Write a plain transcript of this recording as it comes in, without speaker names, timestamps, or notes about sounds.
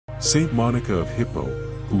Saint Monica of Hippo,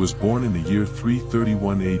 who was born in the year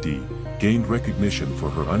 331 AD, gained recognition for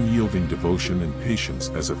her unyielding devotion and patience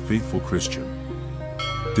as a faithful Christian.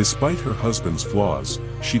 Despite her husband's flaws,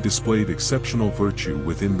 she displayed exceptional virtue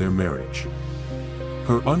within their marriage.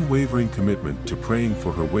 Her unwavering commitment to praying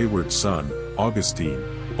for her wayward son, Augustine,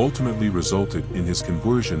 ultimately resulted in his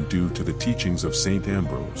conversion due to the teachings of Saint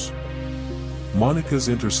Ambrose. Monica's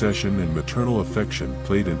intercession and maternal affection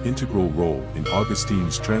played an integral role in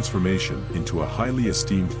Augustine's transformation into a highly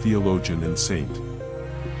esteemed theologian and saint.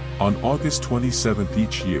 On August 27th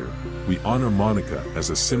each year, we honor Monica as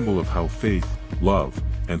a symbol of how faith, love,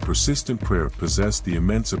 and persistent prayer possess the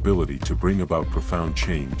immense ability to bring about profound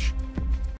change.